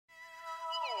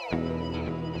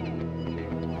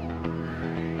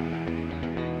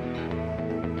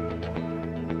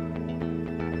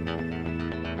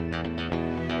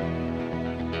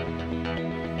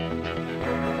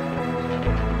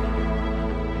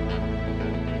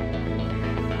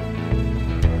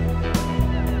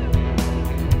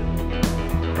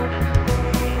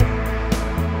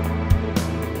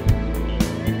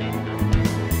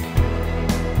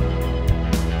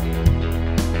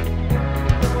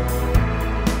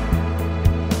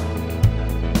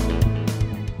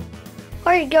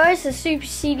Hi guys, the Super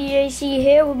CDAC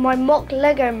here with my mock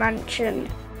Lego mansion.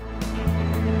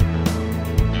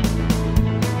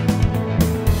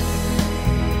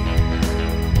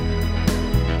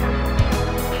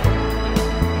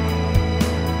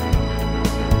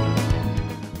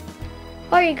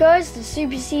 Hi guys, the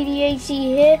Super CDAC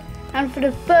here, and for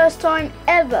the first time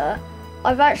ever,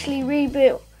 I've actually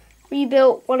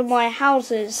rebuilt one of my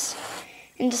houses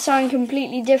into something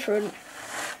completely different.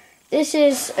 This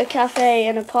is a cafe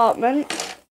and apartment.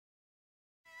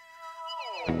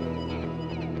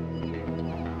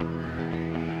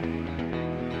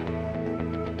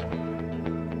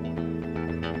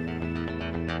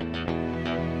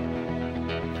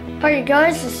 Hi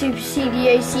guys, the Super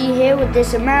CDAC here with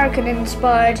this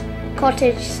American-inspired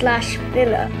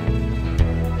cottage/villa.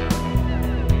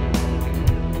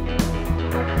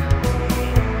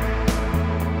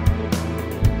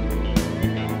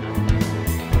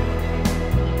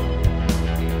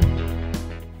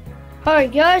 Hi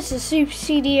guys, the Super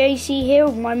CDAC here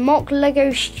with my mock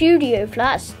Lego studio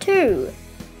flats too.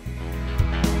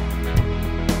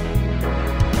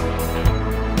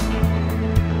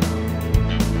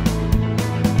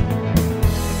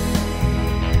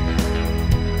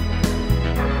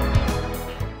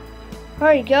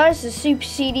 Hi guys, the Super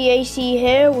CDAC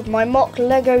here with my mock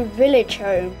Lego village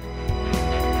home.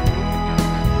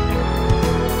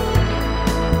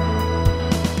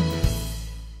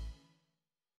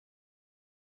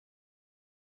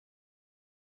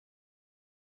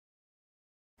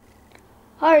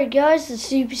 Hi guys, the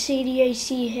Super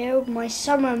CDAC here with my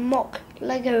summer mock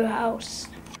Lego house.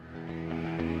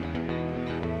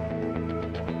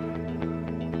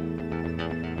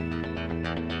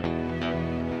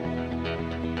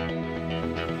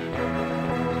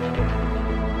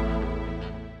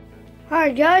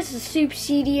 Hi guys, the Super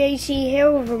CDAC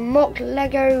here with a mock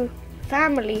Lego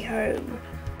family home.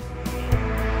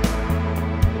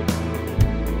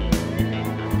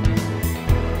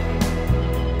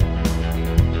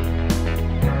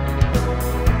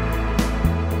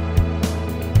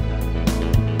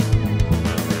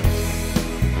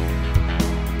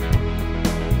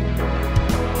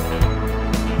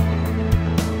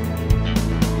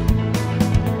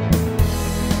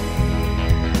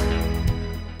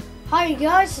 Hi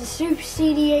guys, the Super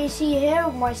CDAC here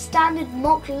with my standard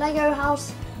mock Lego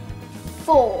house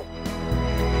 4.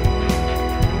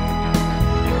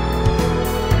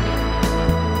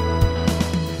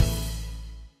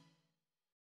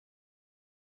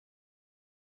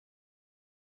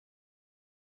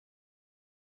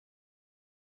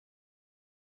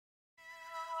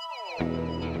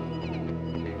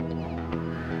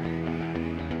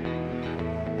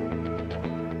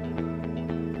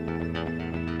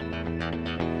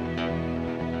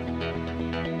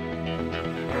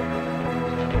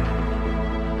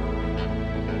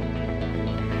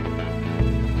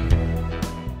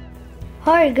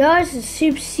 Hi guys, the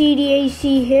Super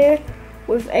CDAC here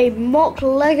with a mock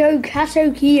Lego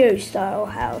Katokyo style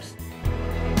house.